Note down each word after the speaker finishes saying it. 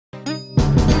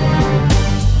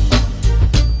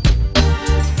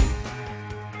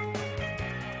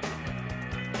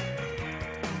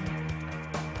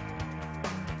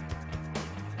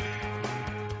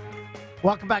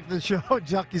Welcome back to the show,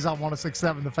 Junkies on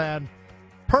 106.7 The Fan.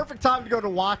 Perfect time to go to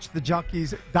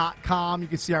watchthejunkies.com. You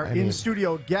can see our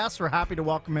in-studio guests. We're happy to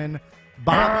welcome in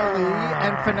Bobby Lee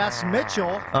and Finesse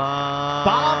Mitchell.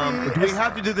 Bobby, do we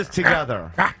have to do this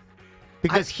together?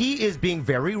 Because he is being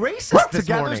very racist this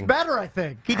together's morning. better, I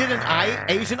think. He did an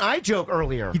Asian eye joke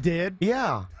earlier. He did?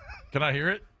 Yeah. Can I hear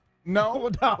it?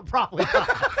 No, probably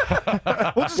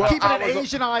not. We'll just keep it an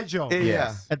Asian eye joke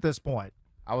at this point.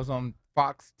 I was on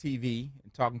Fox TV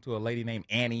talking to a lady named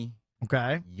Annie.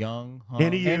 Okay. Young.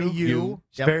 Annie Yu.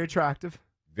 She's very attractive.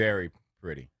 Very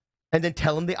pretty. And then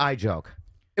tell him the eye joke.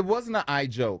 It wasn't an eye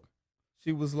joke.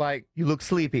 She was like, you look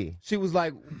sleepy. She was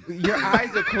like, your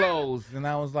eyes are closed. And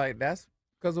I was like, that's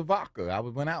because of vodka. I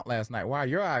went out last night. Why are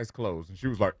your eyes closed? And she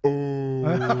was like, oh.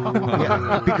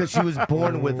 Yeah, because she was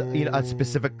born with a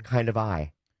specific kind of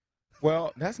eye.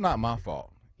 Well, that's not my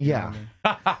fault. Yeah.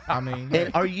 I mean,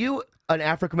 and are you an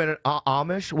African-American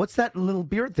Amish? What's that little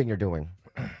beard thing you're doing?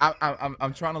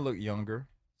 I'm trying to look younger,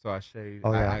 so I shave.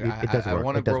 Oh, yeah. It does work. I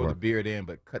want to grow the beard in,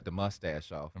 but cut the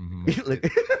mustache off. I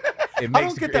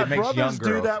don't get that. Brothers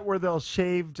do that where they'll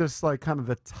shave just like kind of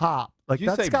the top. Like did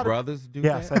you say brothers do that?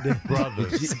 Yes, I did.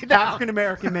 Brothers.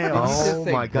 African-American males. Oh,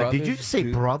 my God. Did you say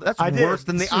brother? That's worse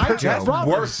than the eye joke. That's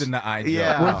worse than the eye joke.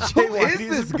 Yeah. Who is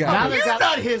this guy? You're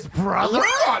not his brother.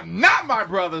 You are not my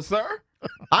brother, sir.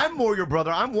 I'm more your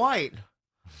brother. I'm white.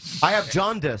 I have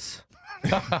jaundice.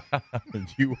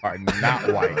 You are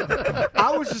not white.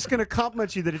 I was just going to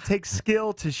compliment you that it takes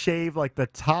skill to shave like the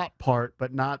top part,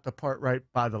 but not the part right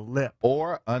by the lip.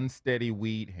 Or unsteady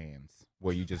weed hands,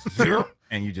 where you just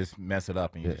and you just mess it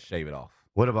up and you just shave it off.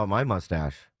 What about my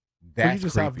mustache? That's you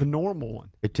just have the normal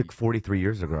one. It took 43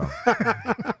 years to grow.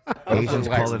 Asians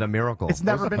call it a miracle. It's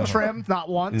never been trimmed, not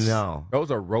once. No.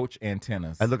 Those are roach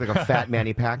antennas. I look like a fat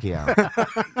Manny Pacquiao.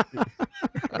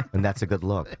 And that's a good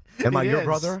look. Am I your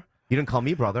brother? You didn't call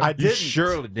me brother. I didn't. You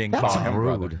surely didn't call him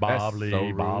brother. Bob Lee.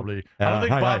 So Bob Lee. I don't think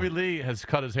Bobby Lee has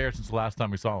cut his hair since the last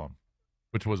time we saw him,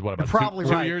 which was, what, about probably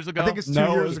two years ago? I think it's 2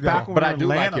 years ago. Back when but we I were do in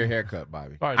like Atlanta. your haircut,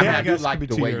 Bobby. Right, I do like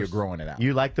the way you're growing it out.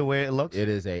 You like the way it looks? It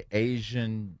is a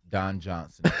Asian Don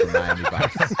Johnson from Miami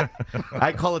Vice.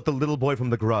 I call it the little boy from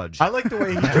The Grudge. I like the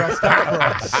way he dressed up for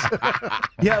us.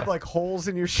 You have like holes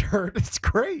in your shirt. It's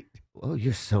great. Oh,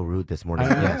 you're so rude this morning.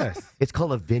 Yes. It's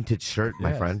called a vintage shirt,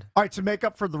 my friend. All right, to make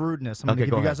up for the rudeness, I'm going to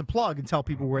give you guys a plug and tell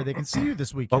people where they can see you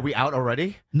this weekend. Are we out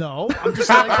already? No, I'm just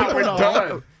letting people know.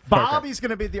 done. Bobby's going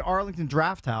to be at the Arlington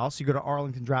Draft House. You go to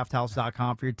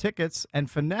arlingtondrafthouse.com for your tickets. And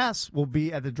Finesse will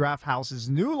be at the Draft House's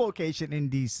new location in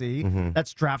D.C.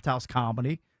 That's Draft House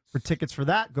Comedy. For tickets for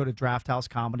that, go to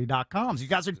drafthousecomedy.com. So you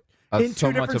guys are in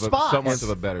two different spots. So much of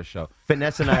a better show.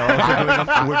 Finesse and I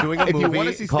are also doing a you wanna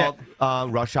movie see called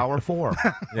Rush Hour 4.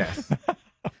 Yes.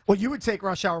 Well, you would take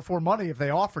Rush Hour 4 money if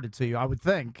they offered it to you, I would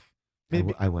think.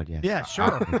 Maybe. I would, yes. Yeah,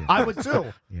 sure. I would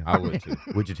too. Yeah. I would too.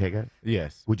 Would you take it?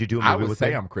 Yes. Would you do a movie I would with say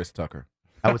me? I'm Chris Tucker.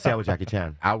 I would say I was Jackie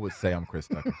Chan. I would say I'm Chris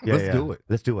Tucker. Yeah, Let's do it.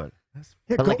 Let's do it.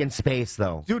 Yeah, But like in space,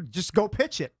 though. Dude, just go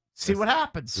pitch it. See what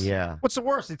happens. Yeah. What's the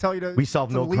worst? They tell you to. We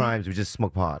solve no leave? crimes. We just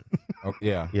smoke pot. Oh,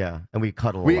 yeah. Yeah. And we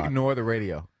cuddle We a lot. ignore the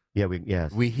radio. Yeah,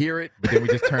 yes. We hear it, but then we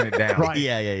just turn it down. Right.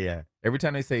 Yeah. Every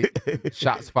time they say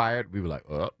shots fired, we were like,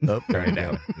 turn it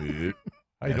down.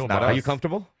 How you doing, not Bob? Are you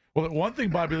comfortable? Well, one thing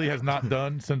Bobby Lee has not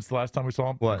done since the last time we saw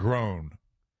him, What? grown.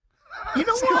 You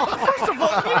know what? First of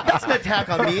all, that's an attack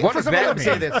on me. What First does of all, that let me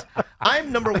say mean? this.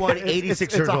 I'm number one,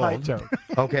 86 years it's a high old. joke.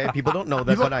 Okay, people don't know You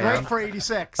that, look but I great am. for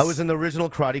 86. I was in the original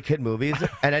Karate Kid movies,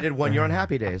 and I did 1 year on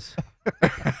Happy Days. He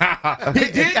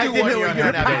did I do did 1 do year a on year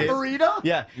on Happy Happy Pat Days. Morita?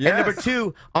 Yeah. Yes. And number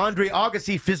two, Andre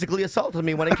Agassi physically assaulted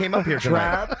me when I came up here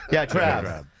tonight. Trav? Yeah,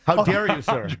 Trav. How dare you,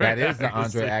 sir? That is the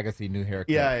Andre Agassi new haircut.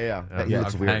 Yeah. That Yeah,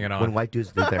 looks I'm weird. hanging on. When white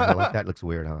dudes do their hair like that, looks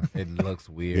weird, huh? It looks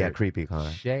weird. Yeah, creepy,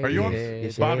 Connor. Are you on,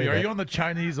 Shaded. Bobby, are you on the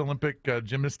Chinese Olympic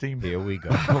gymnast team? Here we go.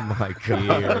 Oh, my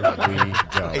God. Here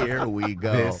we go. Here we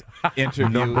go. This interview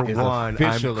Number is one,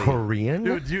 officially. I'm Korean.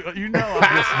 Dude, you know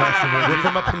I'm just messing with We're you.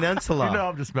 from a peninsula. You know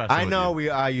I'm just messing I with know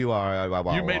you. you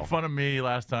are. You made fun of me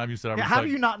last time. You said I was How like,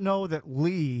 do you not know that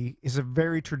Lee is a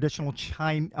very traditional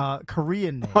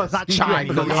Korean name? Oh, It's not yeah,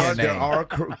 Chinese. Korean There name. are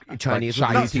Chinese with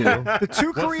Chinese Lee, too. The two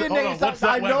What's Korean hold on, names what's that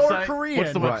I that know website? are Korean.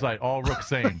 What's the website? All Rook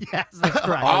Sane. Yes, that's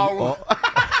correct. Oh,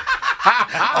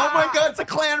 Oh my God, it's a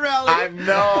clan rally. I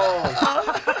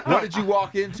know. What did you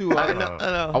walk into? I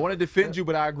know. I want to defend you,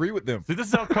 but I agree with them. See, this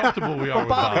is how comfortable we are with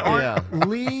Bobby, Bobby. aren't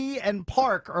Lee and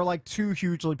Park are like two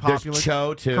hugely There's popular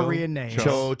Cho too. Korean names.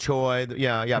 Cho, Choi.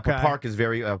 Yeah. Okay. But Park is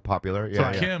very popular. So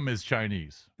Yeah. Kim is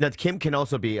Chinese. That Kim can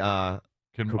also be Can also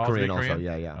be Korean. Also,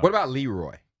 yeah. What about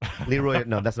Leroy? Leroy,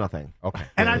 no, that's nothing. Okay.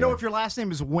 And I know Yeah. if your last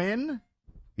name is Win,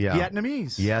 Yeah.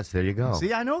 Vietnamese. Yes, there you go.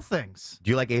 See, I know things.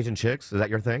 Do you like Asian chicks? Is that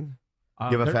your thing?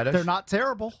 You have a fetish? They're not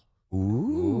terrible.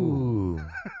 Ooh.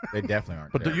 They definitely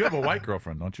aren't. But terrible. you have a white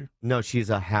girlfriend, don't you? No, she's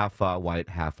a half white,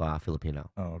 half Filipino.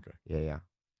 Oh, okay. Yeah.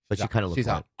 But she kind of looks She's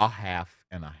white. a half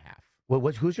and a half. Well,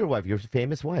 who's your wife? Your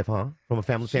famous wife, huh? From a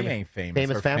family. She ain't famous.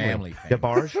 Famous Her family. family famous.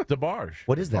 DeBarge? DeBarge.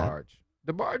 What is that?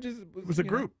 DeBarge. DeBarge It was a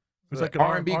group. It was like an an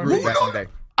R&B R&B group back in the day.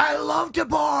 I love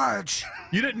DeBarge.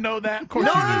 You didn't know that? Of No, course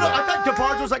no, you no, knew no. that. I thought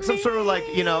DeBarge was like some sort of like,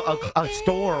 a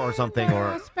store or something.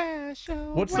 Or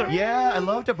What's the... yeah, I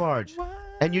love DeBarge.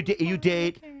 And you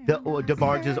date the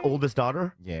DeBarge's oldest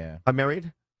daughter? Yeah. I'm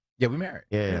married? Yeah, we married.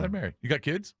 Yeah, Yeah. they're married. You got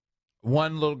kids?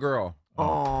 One little girl.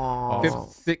 Oh.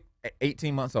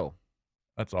 18 months old.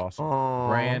 That's awesome.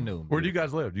 Brand new. Where do you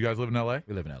guys live? Do you guys live in L.A.?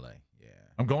 We live in L.A. Yeah.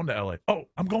 I'm going to L.A. Oh,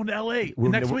 I'm going to L.A.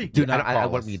 next week. Do not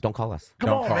call us. Don't call us. Come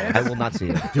Don't on, call man. I will not see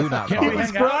you. Do not Can't call we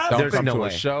us. hang out? Don't There's come no to way.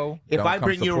 a show. If Don't I come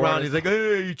bring you support around, us. he's like,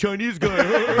 hey, you Chinese guy.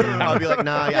 I'll be like,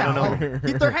 nah, I don't know.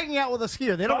 They're hanging out with us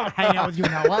here. They don't want to hang out with you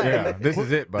in L.A. Yeah, this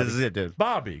is it, buddy. This is it, dude.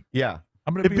 Bobby, Yeah.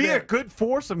 I'm going to It'd be be a there. good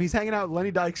foursome. He's hanging out with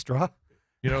Lenny Dykstra.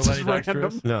 You know This Lenny is Dykstra random.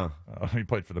 is? No. He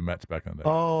played for the Mets back in the day.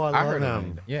 Oh, I I love heard him.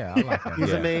 him. Yeah, I like him. He's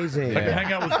Yeah. amazing. I can Yeah.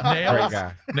 hang out with Great Nails,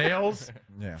 guy. Nails,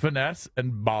 Yeah. Finesse,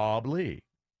 and Bob Lee.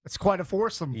 It's quite a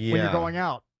foursome when you're Yeah. going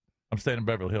out. I'm staying in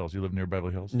Beverly Hills. You live near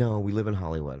Beverly Hills? No, we live in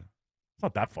Hollywood. It's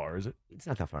not that far, is it? It's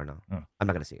not that far, no. Oh. I'm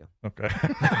not going to see you. Okay.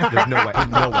 There's no way.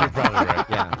 No way. You're probably right.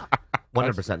 Yeah.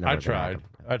 100% I never. tried.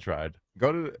 I tried.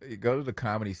 Go to the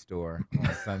Comedy Store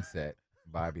on Sunset.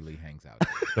 Bobby Lee hangs out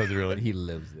there. Does it really? He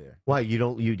lives there. Why, are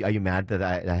you mad that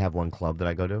I have one club that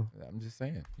I go to? I'm just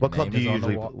saying. What Your club name do you is on the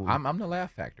usually- wall. I'm the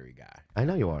Laugh Factory guy. I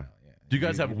know you are. Yeah. Do you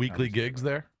guys have you're weekly Comedy Store. gigs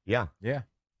there? Yeah. Yeah.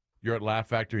 You're at Laugh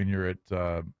Factory and you're at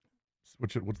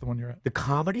what's the one you're at? The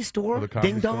Comedy Store? Or the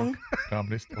Comedy Ding Store? Dong?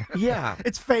 Comedy Store. Yeah.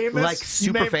 It's famous. Like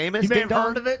super You may- famous, You may Ding have Dong?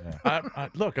 heard of it.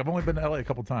 Look, I've only been to LA a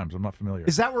couple times. I'm not familiar.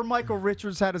 Is that where Michael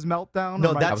Richards had his meltdown? No,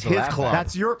 Or that's was the his Laugh club.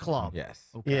 That's your club. Yes.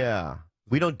 Yeah.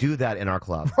 We don't do that in our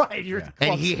club. Right. Your Yeah. And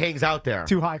club's he hangs out there.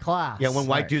 too high class. Yeah, when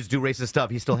white Right. dudes do racist stuff,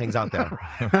 he still hangs out there.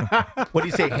 What do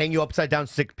you say? Hang you upside down,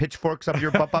 stick pitchforks up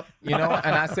your butt? You know,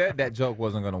 and I said that joke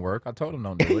wasn't going to work. I told him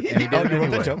don't do it. And he Oh, did it you wrote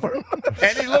anyway. that joke for him?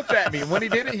 And he looked at me. When he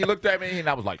did it, he looked at me and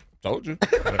I was like, told you.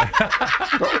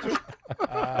 Told you.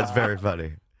 That's very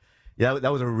funny. Yeah,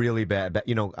 that was a really bad.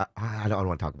 You know, I don't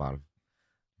want to talk about him.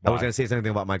 I was Why? going to say something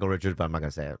about Michael Richards, but I'm not going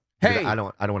to say it. Hey. I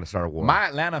don't want to start a war. My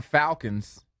Atlanta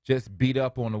Falcons just beat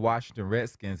up on the Washington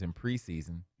Redskins in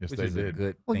preseason. Yes, which they is did. A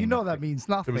good Well, you thing. know that means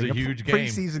nothing. a huge game.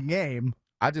 preseason game.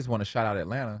 I just want to shout out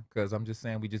Atlanta because I'm just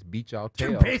saying we just beat y'all Your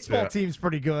tail. baseball Yeah. team's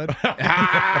pretty good.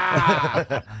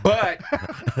 But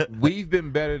we've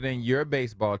been better than your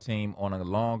baseball team on a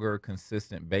longer,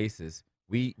 consistent basis.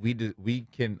 We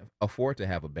can afford to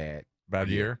have a bad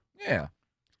year? Yeah,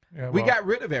 Yeah, we well, got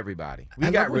rid of everybody. We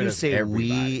I got love when rid you of say everybody.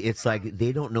 we. It's like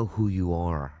they don't know who you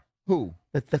are. Who?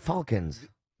 The Falcons.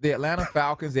 The Atlanta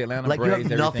Falcons, the Atlanta Like you Braves,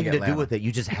 have nothing everything to do Atlanta. with it.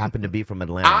 You just happen to be from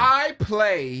Atlanta. I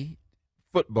play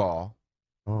football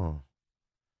Oh.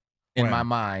 in When? my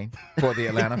mind for the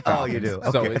Atlanta Oh, Falcons. you do?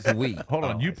 So Okay. it's we. Hold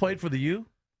on. Oh, You I played for the U?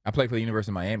 I played for the University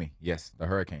of Miami. Yes, the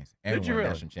Hurricanes. And Did we you won a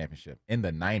really? national championship in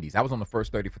the 90s. I was on the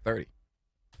first 30 for 30.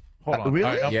 Hold on. really?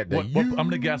 All right, Yeah, the I'm going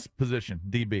to U. guess position.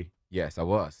 DB. Yes, I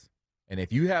was. And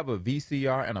if you have a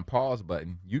VCR and a pause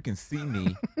button, you can see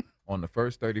me on the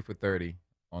first 30 for 30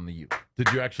 on the U.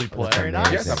 Did you actually play? That's Very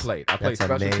amazing. nice. Yes, I played. I played That's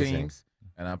special amazing. teams,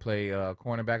 and I played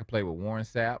cornerback. I played with Warren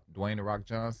Sapp, Dwayne The Rock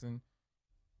Johnson,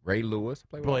 Ray Lewis. I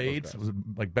played with all those Blades? guys. Was it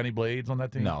like Benny Blades on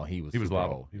that team? No, he was He was a super lot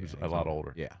old. old. He was Yeah, a lot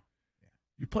older. Yeah.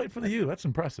 You played for the U. That's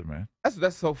impressive, man.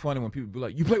 That's so funny when people be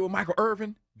like, "You play with Michael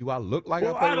Irvin?" Do I look like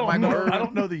Well, I played I with don't Michael know. Irvin? I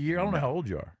don't know the year. I don't know how old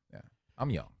you are. I'm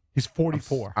young. He's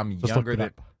 44. I'm Just younger looked than.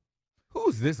 it up.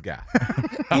 Who's this guy?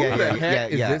 Yeah, Who yeah, the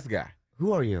heck yeah. is this guy?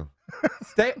 Who are you?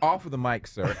 Stay off of the mic,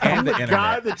 sir, I'm and the the internet.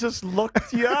 guy that just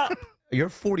looked you up. You're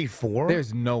 44?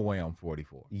 There's no way I'm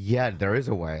 44. Yeah, there is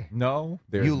a way. No,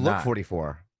 there's You look not.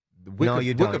 44. Wiki- No,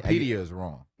 you don't. Wikipedia is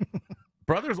wrong.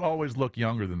 Brothers always look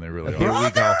younger than they really Here are.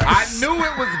 we go. I knew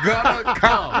it was gonna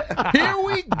come. Here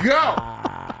we go.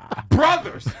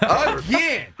 Brothers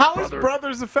again. How is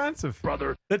brothers offensive?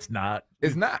 It's not.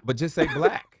 It's not, but just say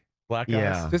black. Black guys.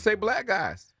 Yeah. Just say black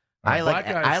guys. I like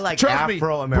Black guys. I like Trust me,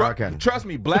 Afro-American. Trust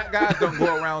me, black guys don't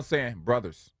go around saying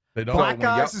brothers. They don't. Black when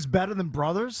y'all- guys is better than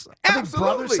brothers? I think brothers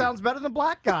Absolutely. sounds better than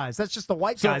black guys. That's just the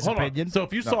white So, guy's hold on. opinion. So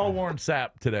if you saw Warren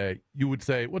Sapp today, you would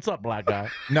say, "What's up, black guy?"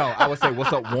 No, I would say,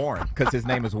 "What's up, Warren?" Because his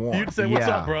name is Warren. You'd say, "What's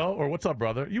Yeah. up, bro?" or "What's up,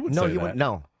 brother?" You would No, say you that. wouldn't.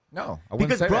 No. No, I wouldn't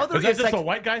Because say brother Is that is just like, a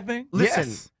white guy thing? listen.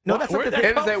 Yes. No, that's Where'd not that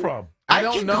the come It is a- from? I I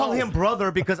don't can know. call him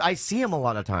brother because I see him a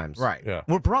lot of times. Right. Yeah.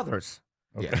 We're brothers.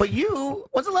 Okay. But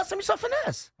when's the last time you saw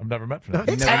Finesse? I've never met Finesse.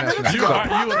 It's Never happening.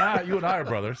 met You and I are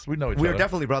brothers. We know each We're other.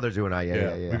 definitely brothers, you and I.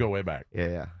 Yeah. We go way back.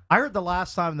 Yeah. I heard the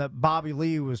last time that Bobby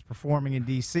Lee was performing in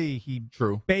D.C., he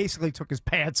True. basically took his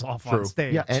pants off on True.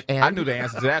 stage. Yeah, and I knew the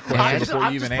answer to that question I'm before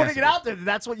just you even putting answered it out there.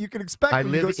 That's what you can expect I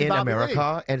when you go live see in Bobby Lee.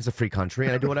 America, and it's a free country,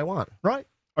 and I do what I want. Right.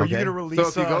 Are you Okay. going to release So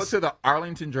if you go us? to the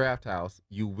Arlington Draft House,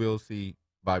 you will see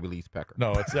Bobby Lee's pecker.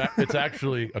 No, it's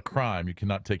actually a crime. You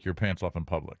cannot take your pants off in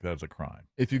public. That is a crime.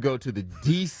 If you go to the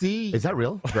DC Is that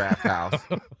real? Draft House,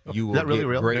 you will that really get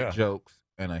real? great Yeah. jokes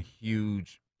and a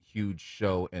huge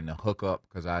show and a hookup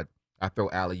because I throw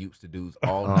alley-oops to dudes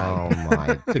all night. Oh my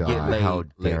To get God! laid How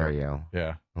dare later. you?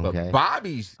 Yeah. Okay. But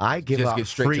Bobby's I give just out get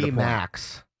straight to the free point.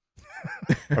 Macs.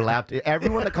 For laptop.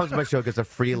 Everyone that comes to my show gets a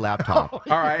free laptop. All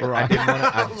right. I didn't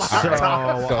want to. So,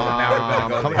 now we're gonna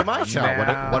go come there. to my show.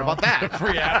 Now- What about that?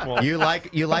 Free Apple. You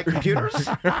like computers?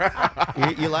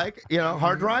 you like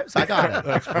hard drives? I got it.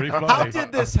 That's pretty funny. How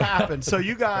did this happen? So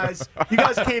you guys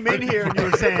came in here and you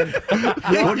were saying,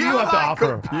 What do you have to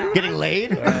offer? Getting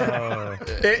laid?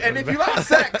 And if you like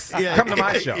sex, come to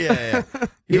my show. Yeah.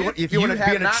 If you want to have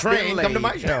be in a not train, been come to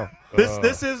my laid. show.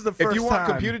 this is the first If you want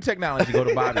time. computer technology, go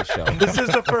to Bobby's show. This is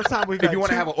the first time we've If had you want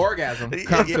to two- have an orgasm,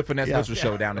 come to Finesse Mitchell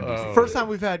show down in DC. first time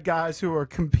we've had guys who are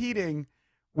competing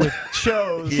with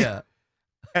shows Yeah.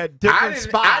 at different I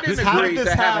spots. didn't How agree did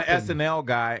this to have happen? an SNL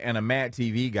guy and a Mad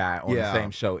TV guy on Yeah. the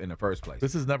same show in the first place.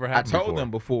 This has never I happened told before.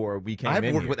 them before we came I've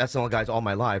in worked here. with SNL guys all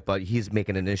my life, but he's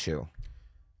making an issue.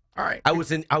 All right. I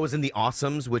was in The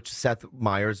Awesomes, which Seth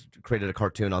Meyers created a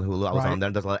cartoon on Hulu. I was Right. on there.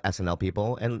 There's a lot of SNL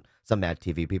people and some Mad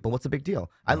TV people. What's the big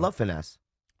deal? I love Finesse.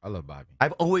 I love Bobby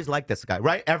I've always liked this guy,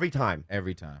 right? Every time.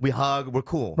 every time. We hug, we're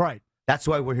cool. Right. That's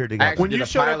why we're here together. Actually, When did you a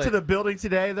showed up pilot- to the building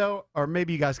today, though, or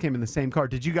maybe you guys came in the same car,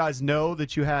 did you guys know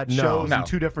that you had No. shows No. in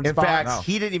two different In spots? fact, No.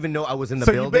 he didn't even know I was in the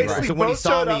so you building. basically So when he both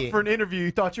saw showed me, up for an interview.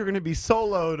 You thought you were going to be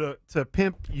solo to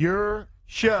pimp your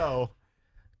show.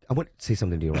 I want to say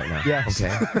something to you right now. Yes.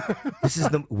 Okay. This is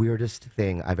the weirdest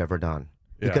thing I've ever done.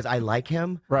 Yeah. Because I like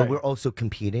him, Right. but we're also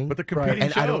competing. But the competing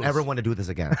and shows. I don't ever want to do this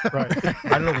again. Right.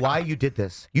 I don't know why you did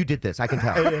this. You did this. I can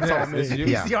tell. It's all me. This is you.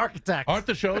 Yeah. He's the architect. Aren't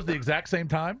the shows the exact same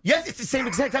time? Yes, it's the same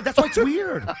exact time. That's why it's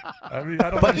weird. I mean, I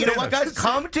don't But you know what, understand guys?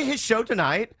 Come to his show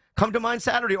tonight. Come to mine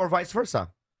Saturday, or vice versa.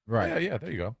 this. Right. Yeah,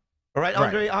 there you go. All right,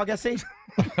 Andre Agassi?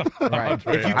 Right.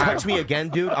 If you touch me again,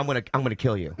 dude, I'm gonna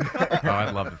kill you. Oh,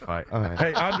 I'd love to fight. All right.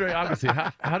 Hey, Andre, obviously,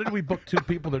 how did we book two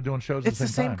people that are doing shows It's at the the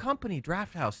same same time? company,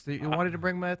 Draft House. They wanted to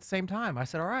bring them at the same time. I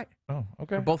said, all right. Oh,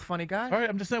 okay. They're both funny guys. All right,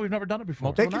 I'm just saying we've never done it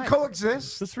before. They Multiple can nights.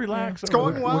 coexist. Just relax. It's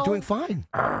going well. We're doing fine.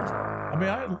 I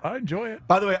mean, I enjoy it.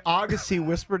 By the way, Agassi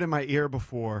whispered in my ear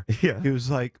before. Yeah. He was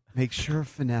like, make sure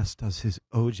Finesse does his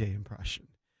OJ impression.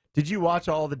 Did you watch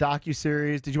all the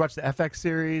docuseries? Did you watch the FX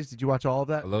series? Did you watch all of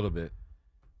that? A little bit.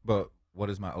 But what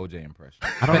is my OJ impression?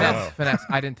 Finesse.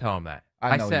 I didn't tell him that.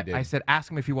 I know you said, didn't. I said,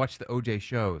 ask him if he watched the OJ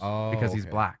shows Oh, because he's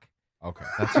okay. black. Okay.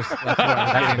 That's what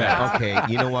I'm getting at.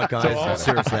 Okay, you know what, guys?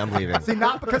 Seriously, I'm leaving. See,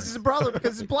 not because he's a brother,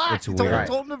 because he's black. It's He told, weird.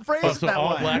 told him to phrase Oh, it so that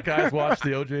all way. black guys watch the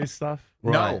OJ stuff?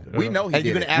 No, we know he And did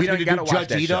you're gonna it. ask We me don't to gotta do watch Judge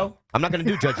that Ito? show. I'm not gonna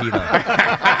do Judge Ito.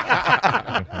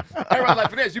 Everybody's like,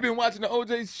 Finesse, you been watching the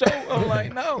OJ show? I'm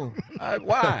like, no.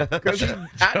 Why? Because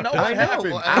I know what I know.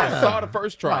 happened. I saw the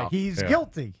first trial. Right, he's Yeah.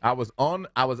 guilty. I was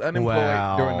unemployed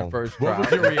Wow. during the first What trial.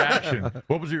 was your reaction?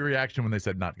 What was your reaction when they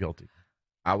said not guilty?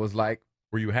 I was like,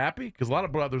 Were you happy? Because a lot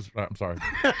of brothers, I'm sorry,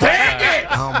 dang it!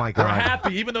 Oh my were God.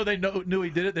 happy even though they knew he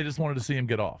did it. They just wanted to see him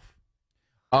get off.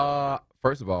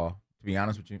 First of all, to be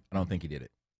honest with you, I don't think he did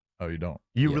it. Oh, you don't?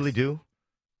 You Yes. really do?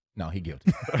 No, he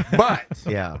guilty. But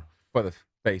Yeah. for the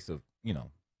face of,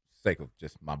 sake of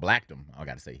just my blackdom, I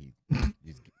got to say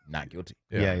he's not guilty.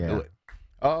 Yeah, yeah. Do it.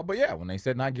 But yeah, when they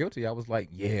said not guilty, I was like,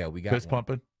 yeah, we got Fist one.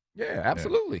 pumping? Yeah,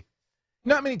 absolutely. You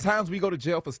know how many times we go to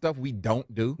jail for stuff we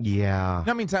don't do? Yeah. You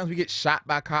know how many times we get shot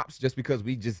by cops just because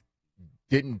we just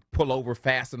didn't pull over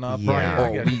fast enough? Yeah.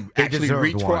 Or we They actually deserved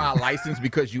reached for one. our license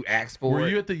because you asked for Were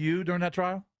it? you at the U during that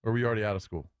trial? Or were you already out of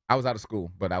school? I was out of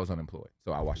school, but I was unemployed,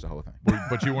 so I watched the whole thing.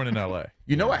 But you weren't in L.A.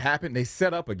 You know what happened? They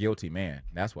set up a guilty man.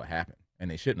 That's what happened. And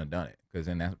they shouldn't have done it because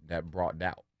then that brought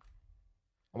doubt.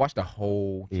 I watched the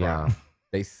whole trial. Yeah.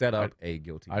 They set up a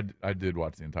guilty man. I did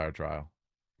watch the entire trial.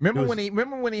 Remember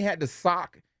when he had the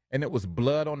sock and it was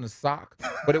blood on the sock,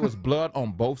 but it was blood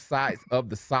on both sides of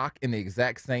the sock in the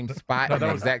exact same spot. No, in the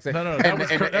that was, exact same. no, and-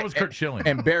 that was Kurt Schilling.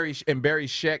 And Barry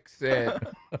Sheck said,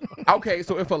 "Okay,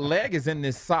 so if a leg is in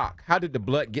this sock, how did the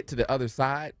blood get to the other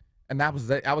side?" And I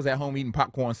was at home eating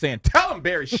popcorn, saying, "Tell him,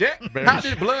 Barry Sheck, Barry how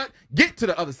did blood get to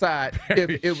the other side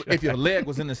Barry if your leg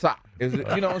was in the sock?" You know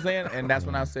what I'm saying? And that's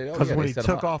when I said, "Oh Because yeah, when they he set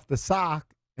him took up." off the sock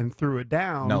and threw it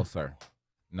down. No, sir.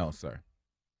 No, sir.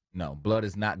 No, blood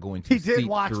is not going to He did seep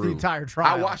watch the through. entire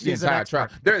trial. I watched the He's an entire trial.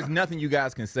 expert. There is nothing you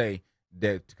guys can say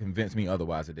that to convince me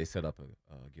otherwise that they set up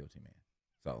a guilty man.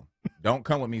 So don't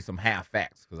come with me some half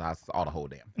facts because I saw the whole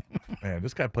damn thing. Man,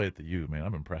 this guy played at the U, man.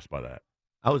 I'm impressed by that.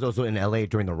 I was also in L.A.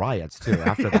 during the riots too.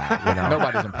 After that, you know,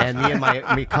 Nobody's impressed. and me and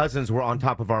my cousins were on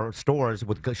top of our stores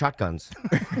with shotguns.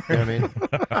 You know what I mean?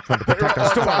 Trying to protect our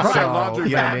stores. Top of that So, laundry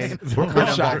you know what I mat. mean? We're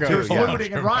with Shotguns. too. Yeah,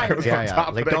 Looting and rioting. yeah. Top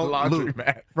of Like that don't laundry loot.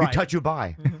 mat. You Right. touch, you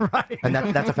buy, Right. and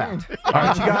that's a fact. All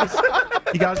right,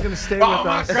 you guys gonna stay with Oh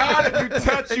my us? God! If you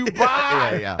touch, you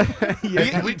buy. Yeah.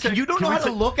 You don't know how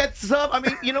to look at stuff. I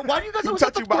mean, you know, why do you guys always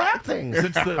have to grab things?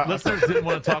 Since the listeners didn't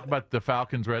want to talk about the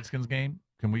Falcons-Redskins game,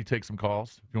 can we take some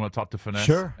calls? If you want to talk to Finesse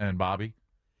Sure. and Bobby.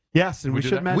 Yes, and We we do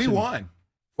should that? mention We won.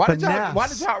 Why did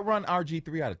Finesse. y'all run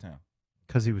RG3 out of town?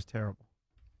 because he was terrible.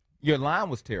 Your line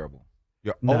was terrible.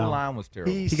 Your No. O-line was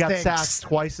terrible. He He got stinks. sacked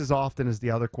twice as often as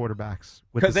the other quarterbacks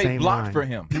with the Because they same blocked line. for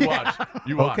him. You watch.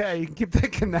 You watch. Okay, you can keep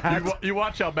thinking that. You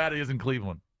watch how bad he is in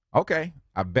Cleveland. Okay.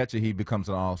 I bet you he becomes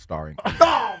an all-star.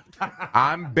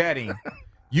 I'm betting.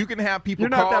 You can have people You're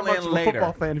not call that much in of a later.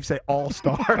 football fan if you say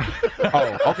all-star.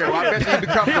 Oh, okay. Well, I bet you he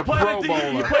becomes a Pro He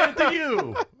Bowler. played at the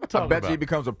U. I bet you he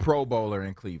becomes a Pro Bowler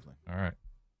in Cleveland. All right.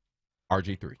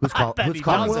 RG3. Who's bet who's he I'm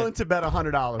calling? does. willing to bet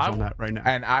 $100 on that right now.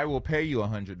 And I will pay you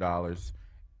 $100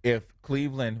 if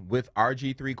Cleveland, with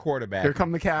RG3 quarterback, Here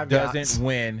come the caveats. doesn't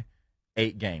win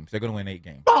 8 games. They're going to win 8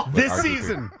 games. with This RG3.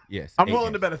 season. Yes. I'm 8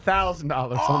 willing to games. bet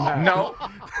 $1,000 on that.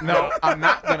 No, I'm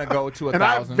not going to go to And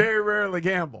I 1,000. very rarely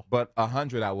gamble. But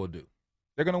 100 I will do.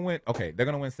 They're going to win. Okay, they're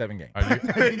going to win 7 games. Are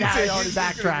you, Now You he already just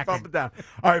backtracking. bump it down.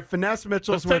 All right, Finesse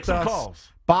Mitchell's let's take with some us. calls.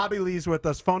 Bobby Lee's with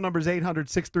us. Phone number is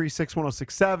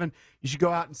 800-636-1067. You should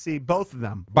go out and see both of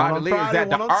them. Bobby One on Lee is Friday, at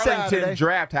the one on Arlington Saturday.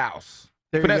 Draft House.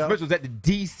 There you Finesse go. Mitchell's at the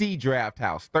D.C. Draft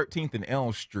House, 13th and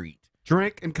Elm Street.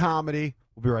 Drink and comedy.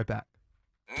 We'll be right back.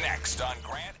 Next on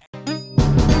Grant